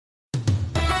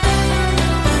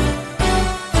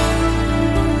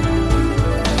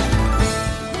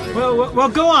Well,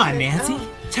 go on, Nancy.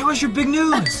 Tell us your big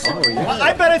news. Oh, yeah.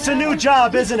 I bet it's a new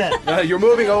job, isn't it? You're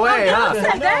moving away, huh?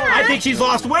 I think she's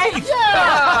lost weight.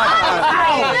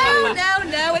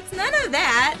 No, it's none of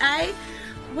that.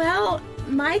 Well,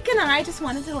 Mike and I just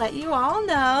wanted to let you all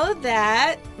know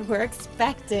that we're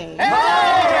expecting.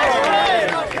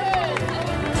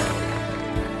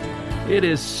 It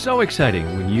is so exciting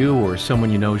when you or someone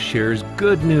you know shares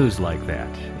good news like that.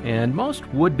 And most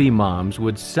would-be moms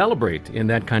would celebrate in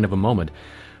that kind of a moment.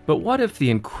 But what if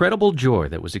the incredible joy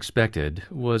that was expected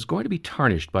was going to be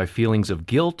tarnished by feelings of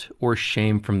guilt or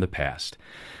shame from the past?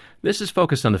 This is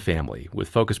Focus on the Family with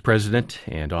Focus President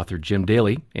and author Jim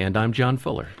Daly, and I'm John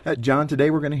Fuller. John,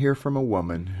 today we're going to hear from a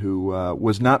woman who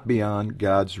was not beyond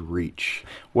God's reach.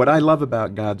 What I love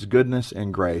about God's goodness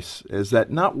and grace is that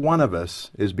not one of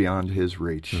us is beyond His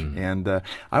reach. And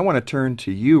I want to turn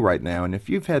to you right now, and if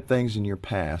you've had things in your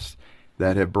past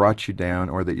that have brought you down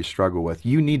or that you struggle with,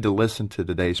 you need to listen to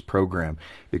today's program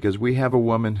because we have a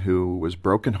woman who was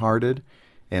brokenhearted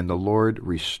and the Lord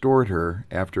restored her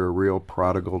after a real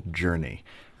prodigal journey.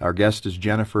 Our guest is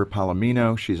Jennifer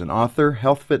Palomino. She's an author,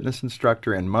 health fitness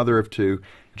instructor, and mother of two.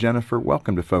 Jennifer,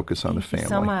 welcome to Focus on the Family.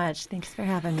 Thank you so much. Thanks for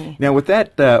having me. Now, with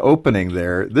that opening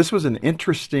there, this was an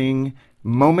interesting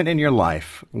moment in your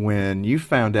life when you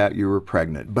found out you were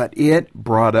pregnant, but it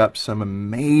brought up some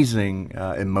amazing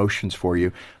emotions for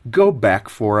you. Go back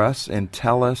for us and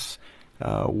tell us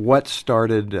what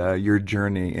started your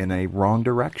journey in a wrong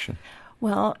direction.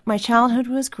 Well, my childhood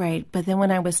was great, but then when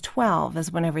I was 12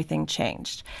 is when everything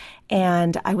changed.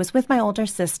 And I was with my older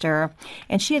sister,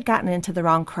 and she had gotten into the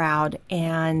wrong crowd,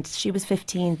 and she was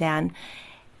 15 then.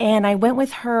 And I went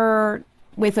with her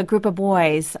with a group of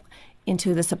boys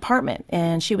into this apartment,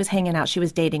 and she was hanging out. She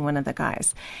was dating one of the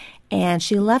guys. And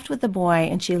she left with the boy,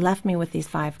 and she left me with these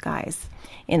 5 guys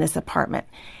in this apartment.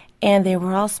 And they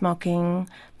were all smoking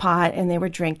pot, and they were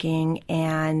drinking,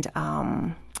 and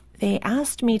they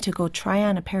asked me to go try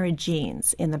on a pair of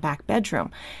jeans in the back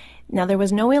bedroom. Now, there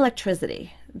was no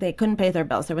electricity. They couldn't pay their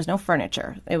bills. There was no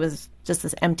furniture. It was just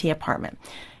this empty apartment.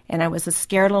 And I was a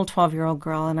scared little 12-year-old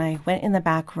girl, and I went in the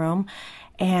back room,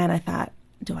 and I thought,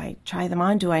 do I try them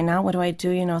on? Do I not? What do I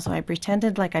do? So I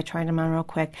pretended like I tried them on real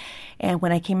quick. And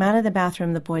when I came out of the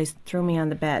bathroom, the boys threw me on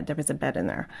the bed. There was a bed in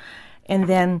there. And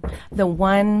then the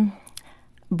one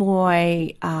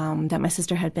boy that my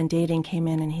sister had been dating came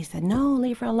in and he said, no,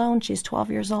 leave her alone. She's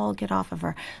 12 years old. Get off of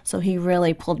her. So he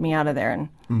really pulled me out of there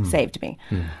and saved me.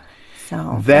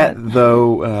 So that,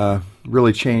 though,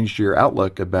 really changed your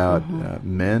outlook about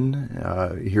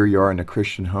men. Here you are in a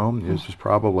Christian home. This was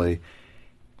probably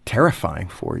terrifying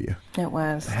for you. It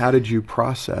was. How did you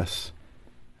process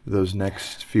those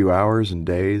next few hours and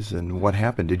days, and what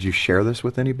happened? Did you share this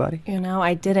with anybody?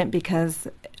 I didn't because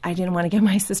I didn't want to get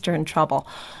my sister in trouble.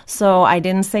 So I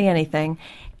didn't say anything,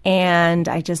 and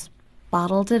I just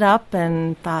bottled it up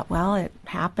and thought, well, it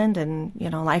happened, and,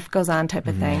 life goes on type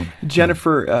of thing.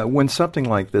 Jennifer, when something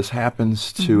like this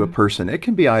happens to a person, it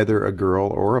can be either a girl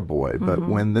or a boy, but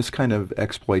when this kind of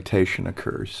exploitation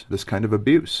occurs, this kind of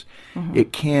abuse,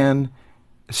 it can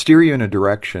steer you in a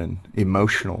direction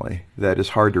emotionally that is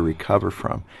hard to recover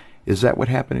from. Is that what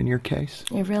happened in your case?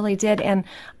 It really did. And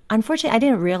unfortunately, I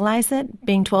didn't realize it.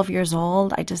 Being 12 years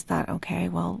old, I just thought, okay,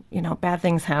 well, bad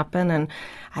things happen, and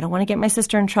I don't want to get my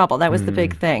sister in trouble. That was the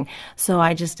big thing. So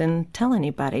I just didn't tell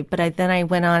anybody. But then I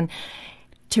went on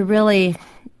to really,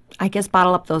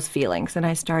 bottle up those feelings. And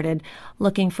I started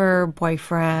looking for a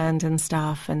boyfriend and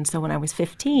stuff. And so when I was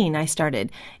 15, I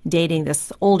started dating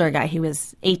this older guy. He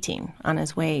was 18 on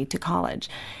his way to college.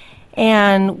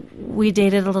 And we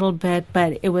dated a little bit,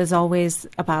 but it was always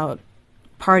about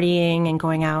partying and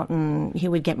going out, and he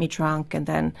would get me drunk, and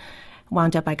then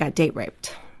wound up I got date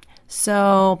raped.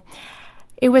 So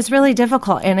it was really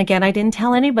difficult. And again, I didn't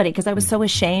tell anybody because I was so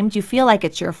ashamed. You feel like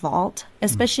it's your fault,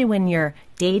 especially when you're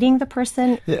dating the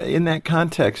person. In that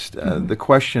context, the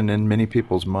question in many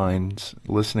people's minds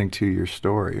listening to your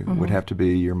story would have to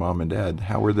be your mom and dad.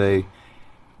 How were they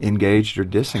engaged or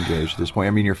disengaged at this point?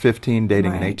 I mean, you're 15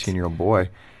 dating an 18-year-old boy.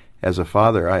 As a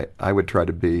father, I would try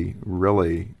to be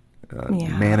really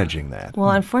managing that.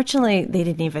 Well, unfortunately, they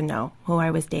didn't even know who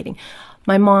I was dating.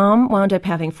 My mom wound up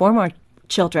having 4 more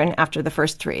children after the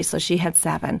first 3, so she had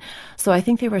 7. So I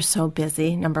think they were so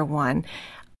busy, number one.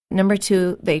 Number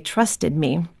 2, they trusted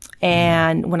me.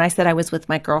 And when I said I was with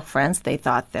my girlfriends, they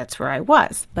thought that's where I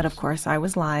was. But of course, I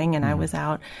was lying, and I was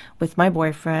out with my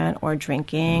boyfriend or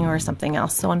drinking or something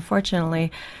else. So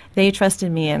unfortunately, they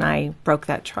trusted me, and I broke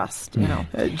that trust,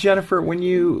 Jennifer, when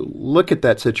you look at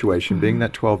that situation, being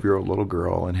that 12-year-old little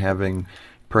girl and having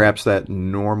perhaps that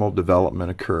normal development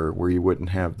occur where you wouldn't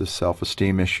have the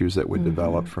self-esteem issues that would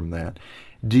develop from that.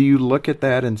 Do you look at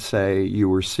that and say you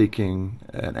were seeking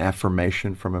an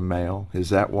affirmation from a male? Is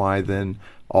that why then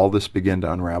all this began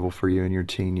to unravel for you in your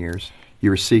teen years? You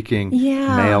were seeking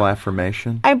male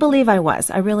affirmation? I believe I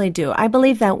was. I really do. I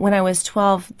believe that when I was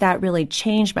 12, that really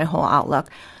changed my whole outlook.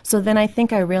 So then I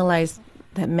think I realized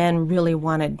that men really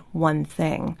wanted one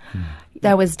thing.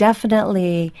 That was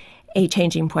definitely a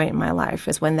changing point in my life,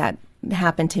 is when that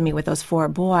happened to me with those 4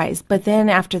 boys. But then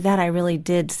after that, I really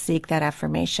did seek that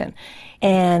affirmation.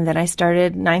 And then I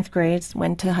started 9th grade,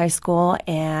 went to high school,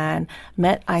 and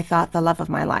met, I thought, the love of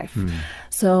my life.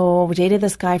 So we dated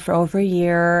this guy for over a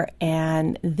year,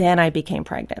 and then I became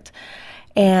pregnant.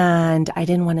 And I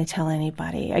didn't want to tell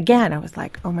anybody. Again, I was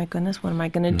like, oh my goodness, what am I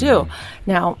going to do?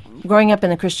 Now, growing up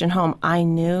in a Christian home, I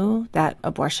knew that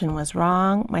abortion was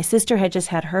wrong. My sister had just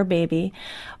had her baby,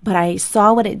 but I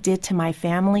saw what it did to my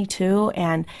family too,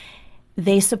 and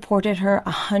they supported her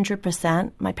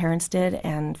 100%. My parents did,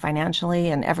 and financially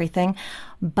and everything.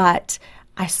 But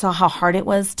I saw how hard it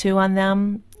was too on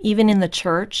them. Even in the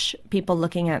church, people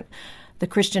looking at the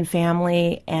Christian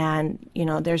family, and,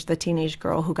 there's the teenage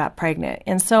girl who got pregnant.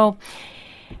 And so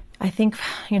I think,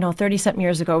 30-something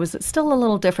years ago, it was still a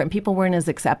little different. People weren't as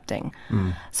accepting.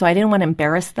 So I didn't want to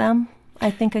embarrass them, I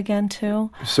think, again,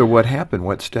 too. So what happened?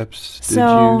 What steps did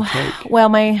you take? Well,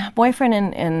 my boyfriend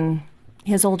and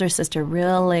his older sister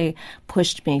really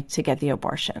pushed me to get the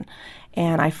abortion.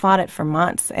 And I fought it for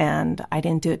months, and I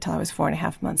didn't do it till I was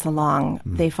 4.5 months along.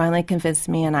 They finally convinced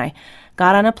me, and I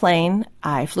got on a plane.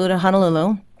 I flew to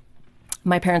Honolulu.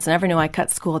 My parents never knew I cut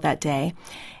school that day.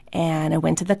 And I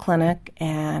went to the clinic,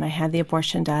 and I had the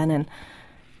abortion done. And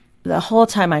the whole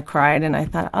time I cried, and I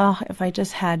thought, oh, if I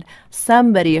just had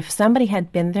somebody, if somebody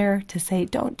had been there to say,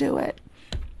 don't do it,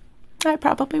 I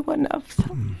probably wouldn't have.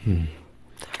 So.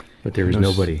 But there was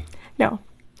nobody. No,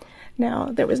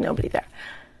 there was nobody there.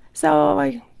 So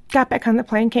I got back on the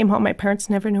plane, came home. My parents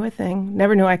never knew a thing,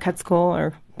 never knew I cut school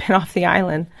or been off the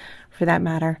island, for that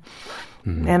matter.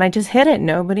 And I just hid it.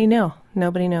 Nobody knew.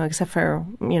 Nobody knew except for,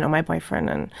 my boyfriend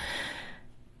and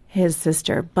his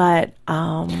sister. But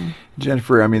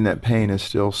Jennifer, I mean, that pain is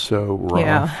still so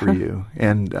raw for you.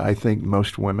 And I think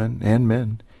most women and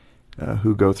men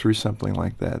who go through something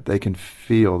like that, they can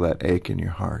feel that ache in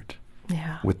your heart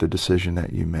with the decision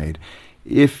that you made.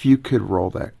 If you could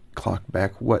roll that clock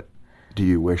back, what do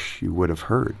you wish you would have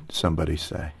heard somebody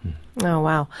say? Oh,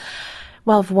 wow.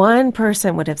 Well, if one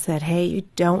person would have said, hey, you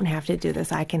don't have to do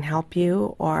this, I can help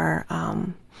you, or,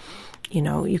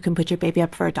 you can put your baby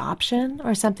up for adoption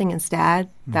or something instead,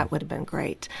 that would have been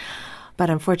great. But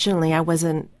unfortunately, I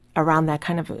wasn't around that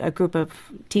kind of a group of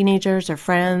teenagers or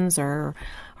friends or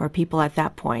people at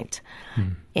that point.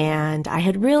 And I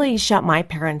had really shut my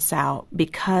parents out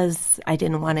because I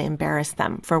didn't want to embarrass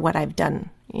them for what I've done,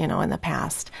 in the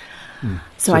past.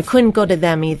 So I couldn't go to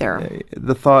them either.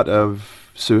 The thought of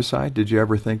suicide, did you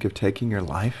ever think of taking your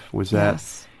life? Was that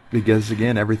because,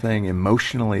 again, everything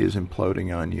emotionally is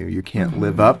imploding on you? You can't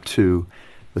live up to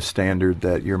the standard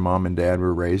that your mom and dad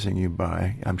were raising you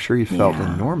by. I'm sure you felt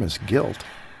enormous guilt.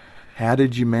 How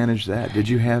did you manage that? Did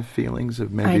you have feelings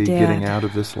of maybe getting out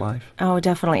of this life? Oh,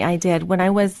 definitely. I did. When I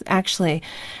was it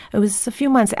was a few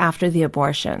months after the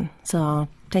abortion. So I'll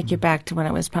take you back to when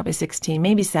I was probably 16,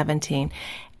 maybe 17.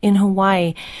 In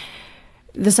Hawaii,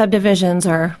 the subdivisions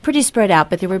are pretty spread out,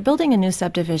 but they were building a new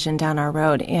subdivision down our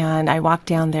road. And I walked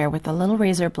down there with a little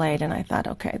razor blade, and I thought,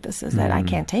 okay, this is it. I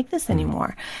can't take this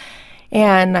anymore.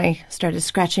 And I started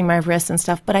scratching my wrists and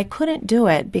stuff, but I couldn't do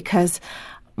it because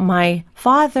my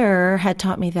father had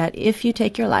taught me that if you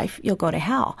take your life, you'll go to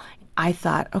hell. I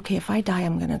thought, okay, if I die,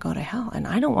 I'm going to go to hell, and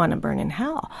I don't want to burn in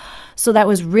hell. So that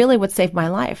was really what saved my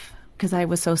life, because I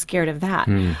was so scared of that.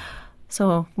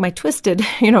 So my twisted,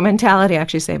 mentality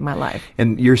actually saved my life.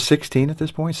 And you're 16 at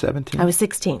this point, 17? I was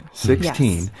 16.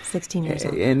 16. Yes, 16 years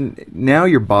old. And now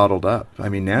you're bottled up. I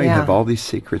mean, now you have all these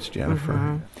secrets,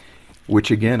 Jennifer, which,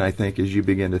 again, I think as you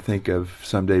begin to think of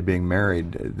someday being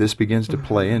married, this begins to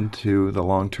play into the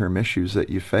long-term issues that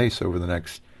you face over the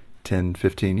next 10,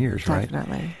 15 years, right?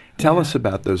 Definitely. Tell us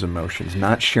about those emotions,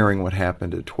 not sharing what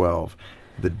happened at 12,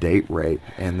 the date rape,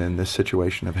 and then the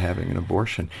situation of having an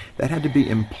abortion. That had to be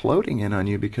imploding in on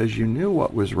you because you knew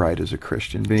what was right as a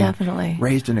Christian, being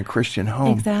raised in a Christian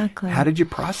home. Exactly. How did you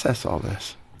process all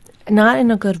this? Not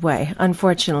in a good way,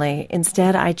 unfortunately.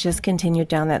 Instead, I just continued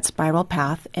down that spiral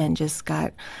path and just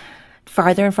got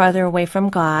farther and farther away from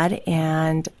God,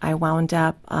 and I wound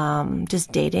up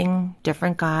just dating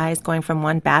different guys, going from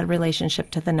one bad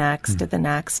relationship to the next, to the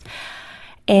next.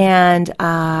 And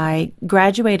I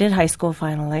graduated high school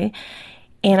finally,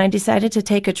 And I decided to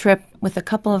take a trip with a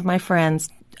couple of my friends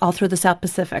all through the South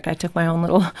Pacific. I took my own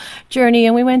little journey,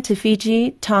 and we went to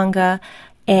Fiji, Tonga,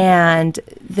 and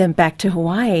then back to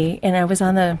Hawaii. And I was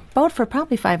on the boat for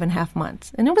probably 5.5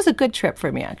 months. And it was a good trip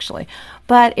for me, actually.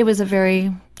 But it was a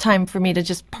very time for me to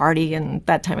just party and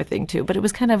that type of thing, too. But it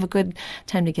was kind of a good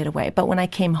time to get away. But when I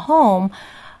came home,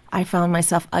 I found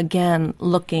myself again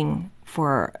looking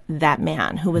for that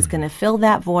man who was going to fill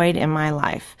that void in my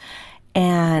life.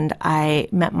 And I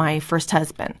met my first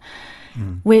husband,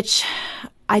 which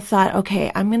I thought,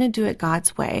 okay, I'm going to do it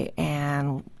God's way.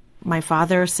 And my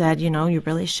father said, you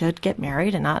really should get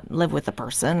married and not live with a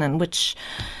person, and which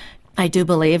I do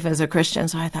believe as a Christian.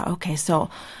 So I thought, okay, so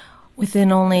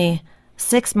within only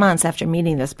 6 months after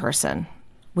meeting this person,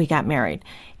 we got married.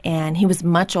 And he was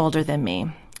much older than me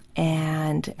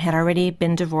and had already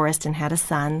been divorced and had a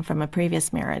son from a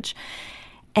previous marriage.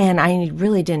 And I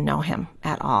really didn't know him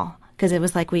at all, because it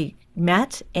was like we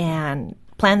met and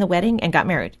planned the wedding and got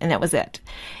married, and that was it.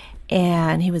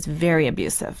 And he was very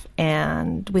abusive.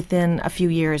 And within a few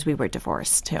years, we were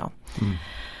divorced, too.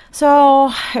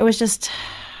 So it was just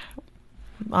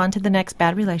on to the next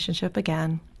bad relationship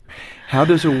again. How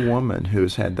does a woman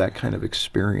who's had that kind of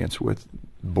experience with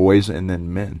boys and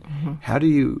then men, how do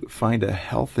you find a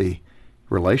healthy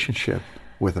relationship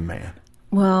with a man?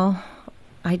 Well,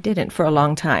 I didn't for a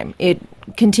long time. It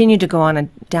continued to go on a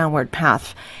downward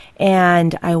path.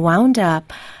 And I wound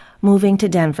up moving to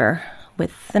Denver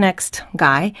with the next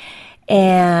guy.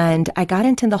 And I got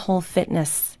into the whole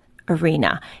fitness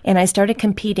arena. And I started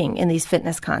competing in these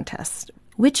fitness contests,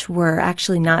 which were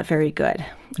actually not very good.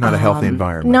 Not a healthy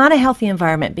environment. Not a healthy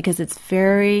environment, because it's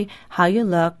very how you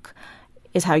look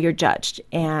is how you're judged.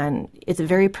 And it's a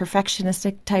very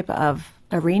perfectionistic type of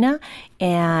arena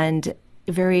and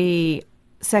very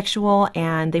sexual,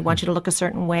 and they want you to look a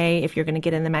certain way. If you're going to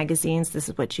get in the magazines, this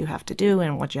is what you have to do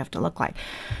and what you have to look like.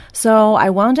 So I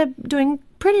wound up doing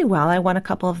pretty well. I won a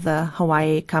couple of the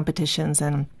Hawaii competitions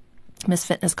and Miss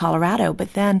Fitness Colorado,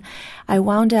 but then I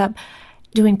wound up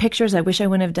doing pictures I wish I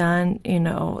wouldn't have done.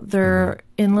 They're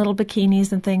in little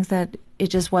bikinis and things that it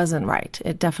just wasn't right.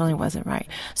 It definitely wasn't right.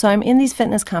 So I'm in these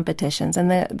fitness competitions, and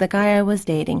the guy I was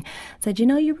dating said, you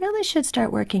really should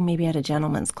start working maybe at a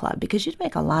gentleman's club, because you'd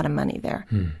make a lot of money there.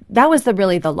 That was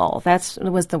really the lull. That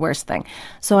was the worst thing.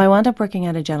 So I wound up working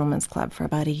at a gentleman's club for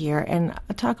about a year, and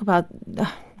I talk about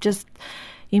just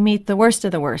you meet the worst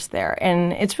of the worst there,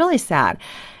 and it's really sad.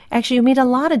 Actually, you meet a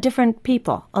lot of different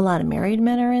people. A lot of married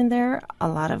men are in there. A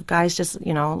lot of guys just,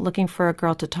 looking for a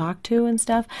girl to talk to and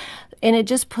stuff. And it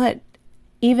just put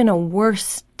even a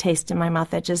worse taste in my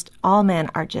mouth that just all men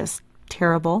are just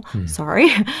terrible. Sorry.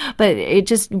 But it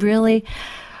just really,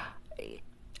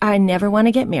 I never want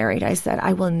to get married. I said,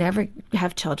 I will never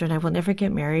have children. I will never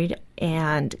get married.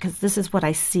 And because this is what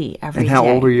I see every day. And how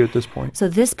old are you at this point? So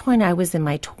this point, I was in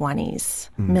my 20s,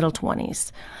 middle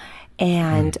 20s.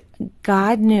 And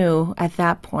God knew at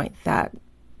that point that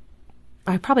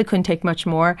I probably couldn't take much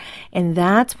more. And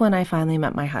that's when I finally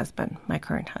met my husband, my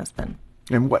current husband.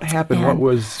 And what happened? What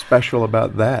was special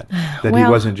about that? That he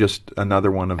wasn't just another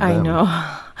one of them? I know.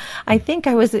 I think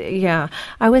I was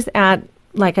at,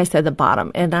 like I said, the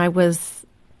bottom. And I was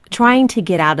trying to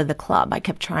get out of the club. I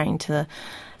kept trying to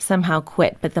somehow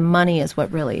quit. But the money is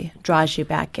what really draws you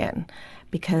back in,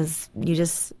 because you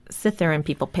just sit there and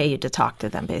people pay you to talk to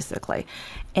them, basically.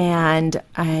 And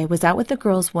I was out with the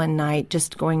girls one night,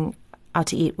 just going out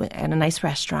to eat at a nice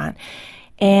restaurant.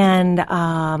 And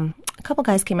a couple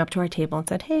guys came up to our table and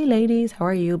said, hey, ladies, how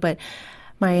are you? But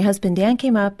my husband, Dan,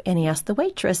 came up and he asked the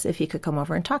waitress if he could come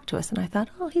over and talk to us. And I thought,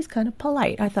 oh, he's kind of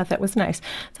polite. I thought that was nice.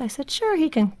 So I said, sure, he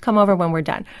can come over when we're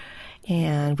done.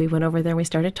 And we went over there, we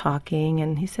started talking,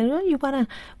 and he said, oh, you want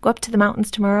to go up to the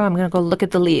mountains tomorrow? I'm going to go look at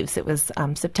the leaves. It was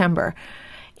September.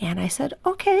 And I said,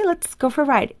 okay, let's go for a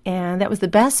ride. And that was the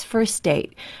best first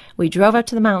date. We drove up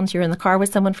to the mountains. You're in the car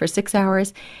with someone for 6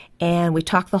 hours, and we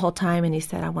talked the whole time. And he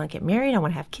said, I want to get married. I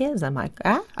want to have kids. I'm like,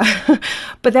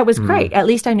 But that was great. At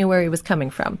least I knew where he was coming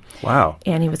from. Wow.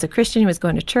 And he was a Christian. He was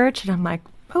going to church. And I'm like,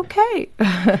 okay.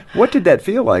 What did that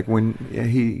feel like when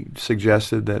he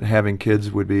suggested that having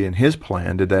kids would be in his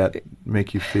plan? Did that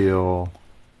make you feel,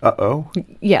 uh-oh?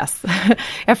 Yes.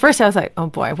 At first I was like, oh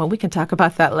boy, well, we can talk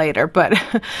about that later. But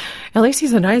at least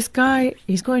he's a nice guy.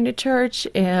 He's going to church.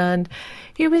 And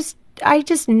I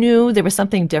just knew there was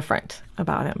something different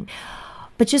about him.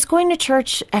 But just going to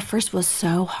church at first was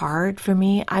so hard for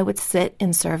me. I would sit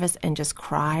in service and just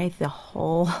cry the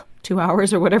whole 2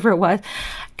 hours or whatever it was,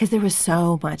 because there was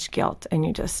so much guilt. And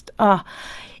you just,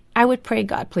 I would pray,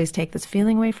 God, please take this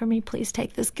feeling away from me. Please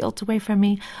take this guilt away from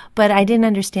me. But I didn't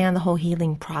understand the whole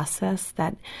healing process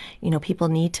that, people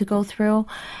need to go through,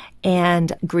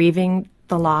 and grieving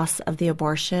the loss of the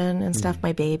abortion and stuff,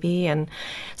 my baby. And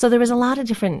so there was a lot of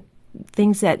different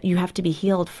things that you have to be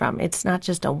healed from. It's not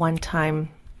just a one-time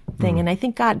thing. And I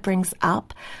think God brings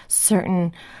up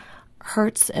certain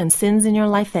hurts and sins in your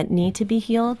life that need to be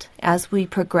healed as we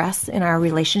progress in our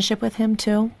relationship with Him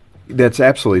too. That's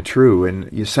absolutely true.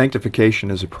 And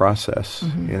sanctification is a process.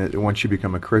 And once you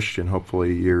become a Christian,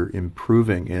 hopefully you're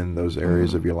improving in those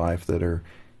areas of your life that are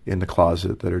in the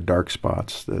closet, that are dark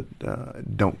spots,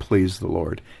 that don't please the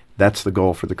Lord. That's the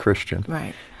goal for the Christian.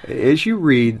 Right. As you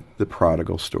read the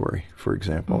prodigal story, for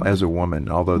example, as a woman,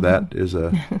 although that is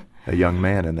a young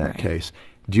man in that case,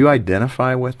 do you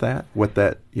identify with that, what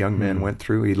that young man went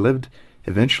through? He lived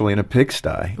eventually in a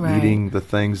pigsty, eating the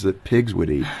things that pigs would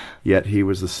eat, yet he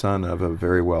was the son of a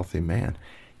very wealthy man.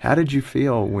 How did you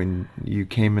feel when you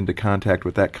came into contact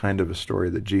with that kind of a story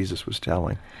that Jesus was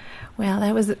telling? Well,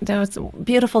 that was a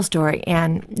beautiful story,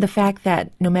 and the fact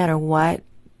that no matter what,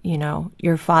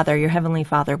 your Father, your Heavenly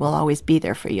Father, will always be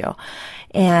there for you.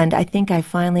 And I think I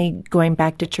finally, going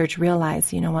back to church,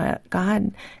 realized, what?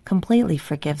 God completely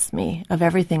forgives me of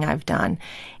everything I've done,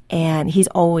 and He's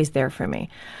always there for me.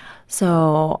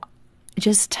 So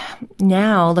just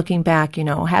now, looking back,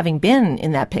 having been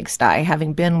in that pigsty,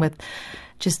 having been with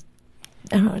just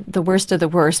the worst of the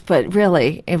worst, but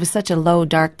really, it was such a low,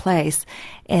 dark place.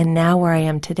 And now where I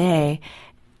am today,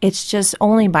 it's just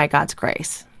only by God's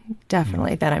grace,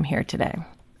 definitely, that I'm here today.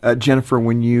 Jennifer,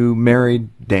 when you married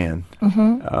Dan,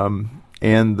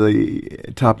 and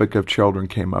the topic of children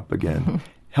came up again,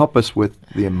 help us with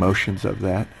the emotions of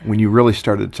that. When you really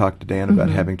started to talk to Dan about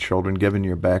having children, given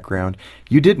your background,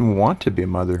 you didn't want to be a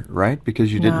mother, right?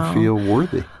 Because you didn't feel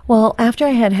worthy. Well, after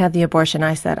I had the abortion,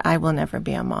 I said, I will never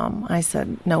be a mom. I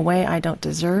said, no way, I don't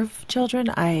deserve children.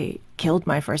 I killed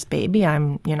my first baby.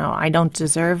 I don't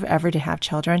deserve ever to have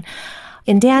children.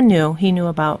 And Dan he knew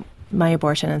about my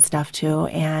abortion and stuff too.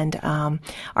 And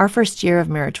our first year of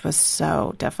marriage was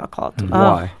so difficult.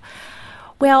 Why?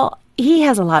 Well, he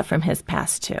has a lot from his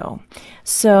past too.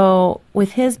 So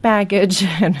with his baggage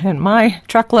and my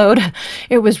truckload,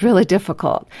 it was really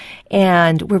difficult.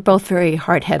 And we're both very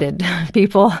hard-headed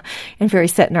people and very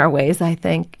set in our ways, I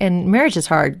think. And marriage is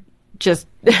hard just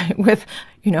with,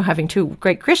 having two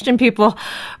great Christian people,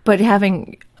 but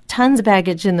having tons of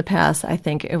baggage in the past, I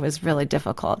think it was really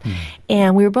difficult.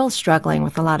 And we were both struggling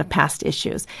with a lot of past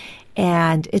issues.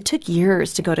 And it took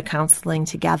years to go to counseling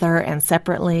together and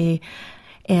separately.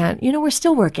 And, we're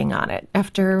still working on it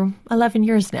after 11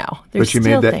 years now. But you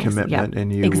made that commitment,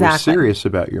 and you were serious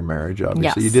about your marriage,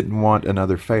 obviously. Yes. You didn't want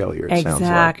another failure, it sounds like.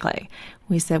 Exactly.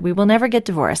 We said, we will never get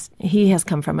divorced. He has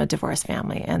come from a divorced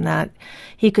family, and that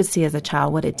he could see as a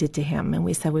child what it did to him. And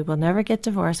we said, we will never get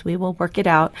divorced. We will work it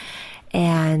out.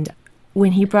 And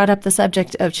when he brought up the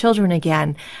subject of children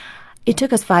again, it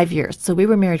took us 5 years. So we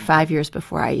were married 5 years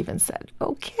before I even said,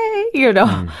 okay,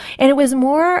 And it was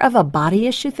more of a body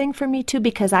issue thing for me, too,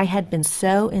 because I had been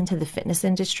so into the fitness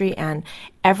industry and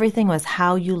everything was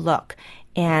how you look.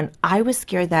 And I was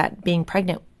scared that being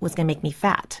pregnant was going to make me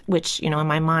fat, which, in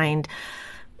my mind,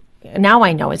 now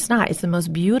I know it's not. It's the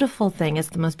most beautiful thing. It's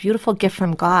the most beautiful gift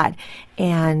from God.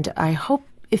 And I hope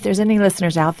if there's any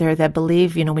listeners out there that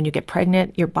believe, when you get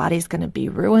pregnant, your body's going to be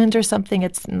ruined or something,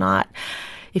 it's not.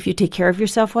 If you take care of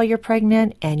yourself while you're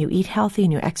pregnant and you eat healthy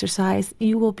and you exercise,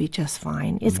 you will be just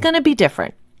fine. It's going to be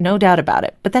different, no doubt about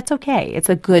it, but that's okay. It's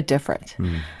a good different.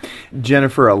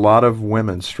 Jennifer, a lot of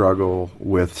women struggle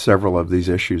with several of these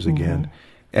issues again.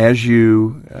 As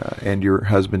you and your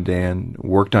husband, Dan,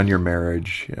 worked on your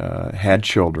marriage, had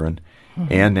children,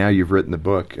 and now you've written the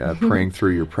book, Praying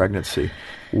Through Your Pregnancy,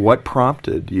 what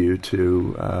prompted you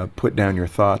to put down your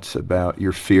thoughts about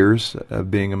your fears of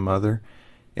being a mother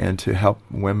and to help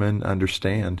women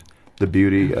understand the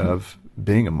beauty of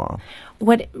being a mom?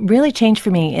 What really changed for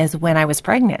me is when I was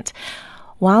pregnant.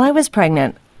 While I was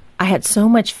pregnant, I had so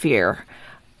much fear,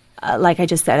 like I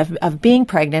just said, of being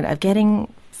pregnant, of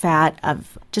getting fat,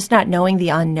 of just not knowing the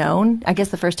unknown. I guess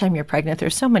the first time you're pregnant,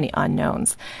 there's so many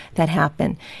unknowns that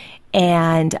happen.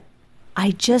 And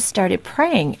I just started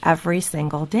praying every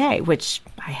single day, which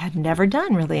I had never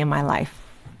done really in my life.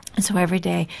 And so every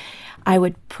day I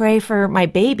would pray for my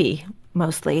baby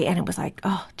mostly, and it was like,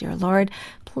 oh, dear Lord,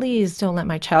 please don't let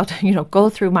my child, go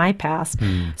through my past.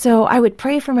 So I would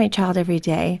pray for my child every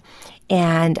day,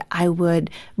 and I would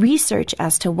research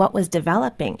as to what was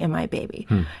developing in my baby.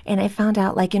 And I found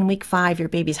out, like in week 5, your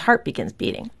baby's heart begins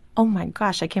beating. Oh my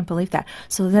gosh, I can't believe that.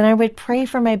 So then I would pray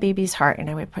for my baby's heart, and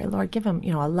I would pray, Lord, give him,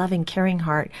 a loving, caring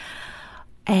heart.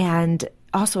 and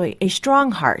also a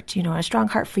strong heart, a strong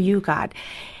heart for you, God.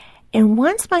 And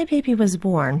once my baby was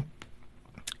born,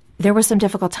 there were some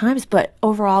difficult times, but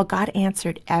overall, God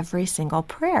answered every single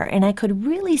prayer. And I could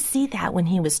really see that when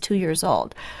he was 2 years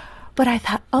old. But I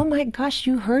thought, oh my gosh,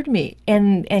 you heard me.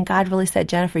 And God really said,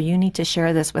 Jennifer, you need to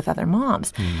share this with other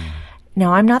moms.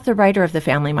 Now, I'm not the writer of the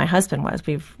family. My husband was.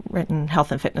 We've written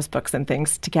health and fitness books and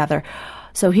things together.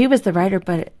 So he was the writer,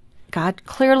 but God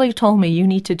clearly told me, you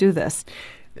need to do this.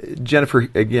 Jennifer,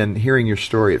 again, hearing your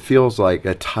story, it feels like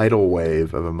a tidal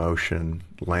wave of emotion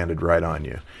landed right on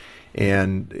you.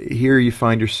 And here you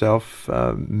find yourself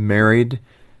married,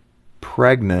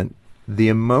 pregnant. The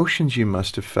emotions you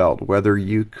must have felt, whether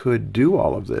you could do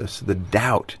all of this, the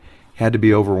doubt had to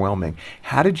be overwhelming.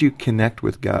 How did you connect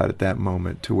with God at that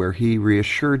moment to where he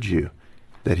reassured you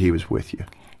that he was with you?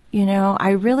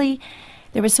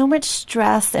 There was so much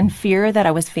stress and fear that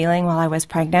I was feeling while I was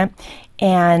pregnant.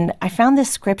 And I found this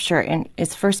scripture, and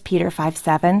it's 1 Peter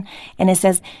 5:7, and it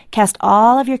says, cast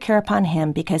all of your care upon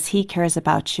him because he cares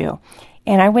about you.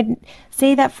 And I would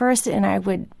say that first, and I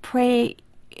would pray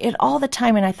it all the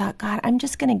time. And I thought, God, I'm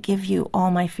just going to give you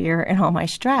all my fear and all my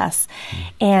stress.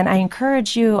 And I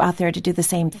encourage you out there to do the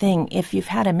same thing. If you've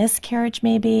had a miscarriage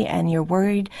maybe, and you're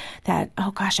worried that,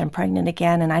 oh gosh, I'm pregnant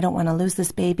again, and I don't want to lose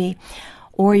this baby,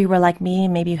 or you were like me,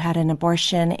 maybe you had an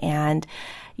abortion and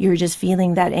you're just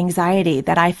feeling that anxiety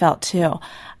that I felt too.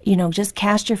 Just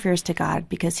cast your fears to God,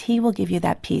 because he will give you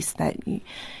that peace that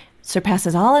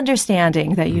surpasses all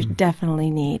understanding that you definitely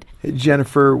need.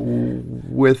 Jennifer,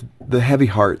 with the heavy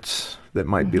hearts that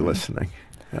might be listening,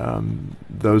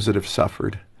 those that have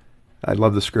suffered, I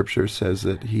love the scripture says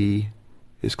that he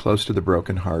is close to the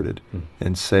brokenhearted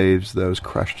and saves those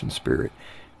crushed in spirit.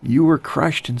 You were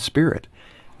crushed in spirit.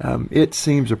 It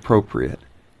seems appropriate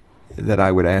that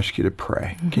I would ask you to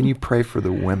pray. Can you pray for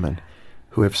the women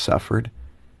who have suffered?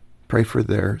 Pray for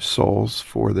their souls,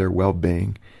 for their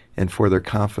well-being, and for their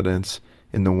confidence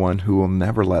in the one who will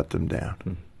never let them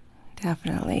down.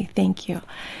 Definitely. Thank you.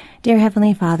 Dear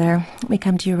Heavenly Father, we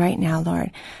come to you right now,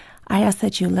 Lord. I ask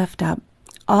that you lift up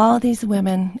all these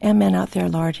women and men out there,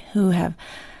 Lord, who have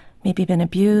maybe been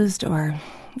abused or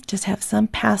just have some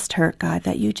past hurt, God,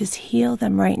 that you just heal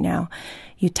them right now.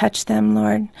 You touch them,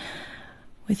 Lord,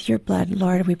 with your blood,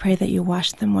 Lord. We pray that you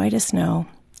wash them white as snow.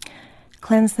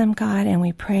 Cleanse them, God, and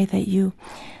we pray that you,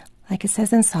 like it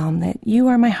says in Psalm, that you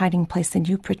are my hiding place and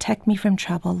you protect me from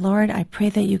trouble. Lord, I pray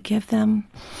that you give them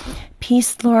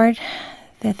peace, Lord,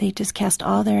 that they just cast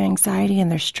all their anxiety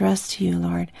and their stress to you,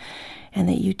 Lord, and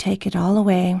that you take it all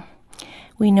away.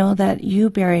 We know that you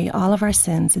bury all of our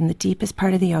sins in the deepest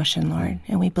part of the ocean, Lord,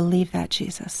 and we believe that,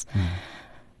 Jesus.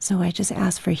 So I just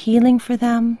ask for healing for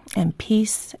them and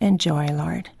peace and joy,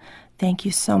 Lord. Thank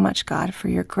you so much, God, for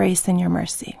your grace and your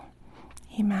mercy.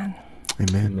 Amen.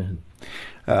 Amen.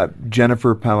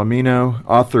 Jennifer Palomino,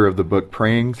 author of the book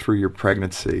Praying Through Your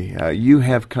Pregnancy. You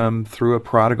have come through a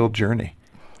prodigal journey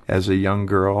as a young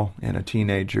girl and a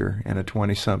teenager and a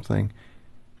 20-something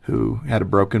who had a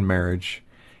broken marriage,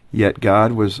 yet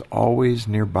God was always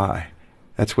nearby.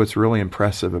 That's what's really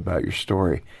impressive about your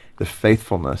story, the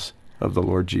faithfulness of the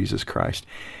Lord Jesus Christ.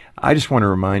 I just want to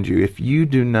remind you, if you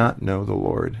do not know the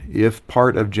Lord, if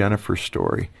part of Jennifer's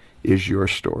story is your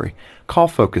story, call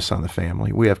Focus on the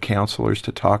Family. We have counselors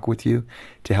to talk with you,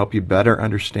 to help you better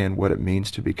understand what it means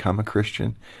to become a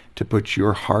Christian, to put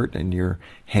your heart and your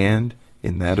hand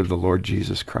in that of the Lord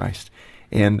Jesus Christ.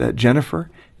 And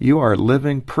Jennifer, you are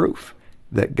living proof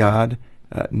that God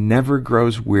never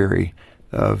grows weary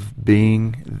of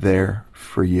being there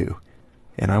for you.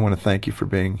 And I want to thank you for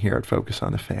being here at Focus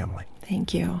on the Family.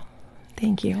 Thank you.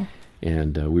 Thank you.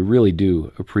 And we really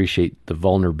do appreciate the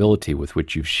vulnerability with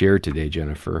which you've shared today,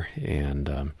 Jennifer.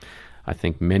 And I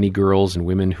think many girls and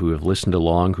women who have listened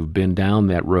along, who've been down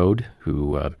that road,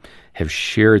 who have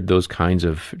shared those kinds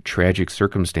of tragic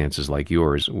circumstances like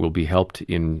yours, will be helped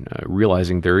in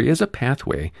realizing there is a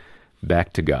pathway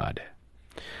back to God.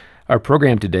 Our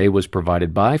program today was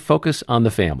provided by Focus on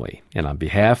the Family. And on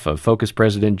behalf of Focus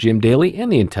President Jim Daly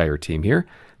and the entire team here,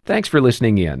 thanks for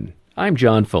listening in. I'm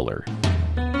John Fuller.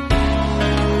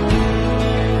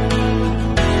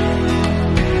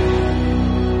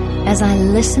 As I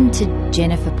listened to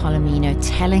Jennifer Palomino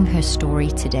telling her story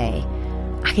today,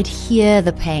 I could hear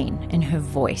the pain in her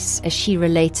voice as she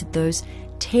related those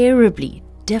terribly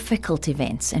difficult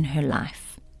events in her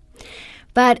life.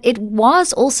 But it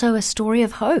was also a story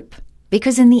of hope,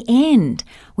 because in the end,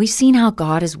 we've seen how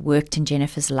God has worked in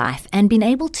Jennifer's life and been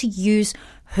able to use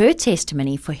her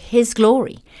testimony for His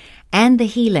glory and the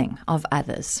healing of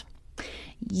others.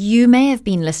 You may have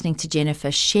been listening to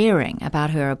Jennifer sharing about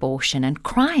her abortion and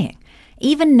crying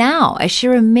even now as she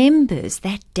remembers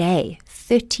that day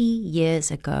 30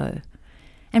 years ago.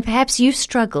 And perhaps you've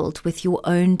struggled with your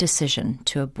own decision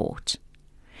to abort.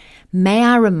 May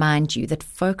I remind you that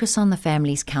Focus on the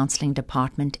Family's Counseling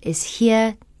Department is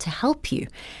here to help you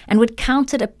and would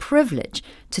count it a privilege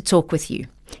to talk with you.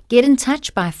 Get in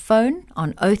touch by phone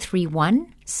on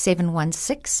 031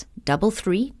 716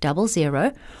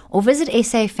 3300 or visit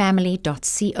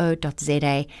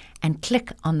safamily.co.za and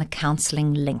click on the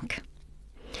counseling link.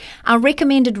 Our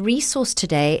recommended resource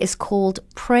today is called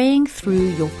Praying Through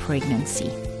Your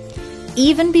Pregnancy.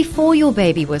 Even before your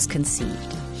baby was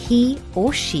conceived, he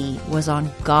or she was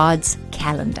on God's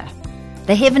calendar.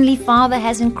 The Heavenly Father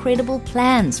has incredible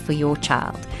plans for your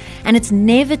child, and it's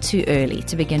never too early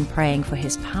to begin praying for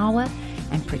His power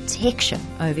and protection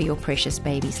over your precious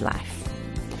baby's life.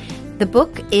 The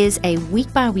book is a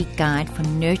week-by-week guide for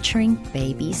nurturing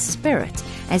baby's spirit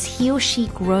as he or she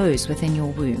grows within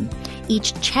your womb.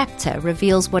 Each chapter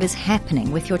reveals what is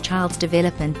happening with your child's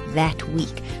development that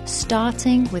week,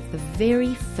 starting with the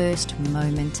very first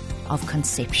moment of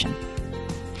conception.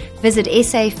 Visit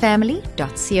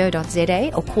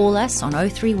safamily.co.za or call us on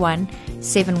 031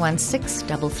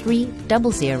 716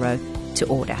 3300 to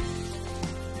order.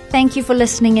 Thank you for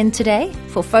listening in today.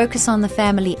 For Focus on the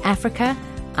Family Africa,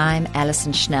 I'm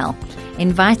Alison Schnell,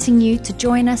 inviting you to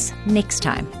join us next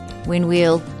time when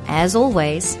we'll, as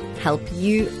always, help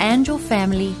you and your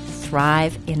family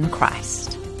thrive in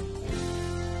Christ.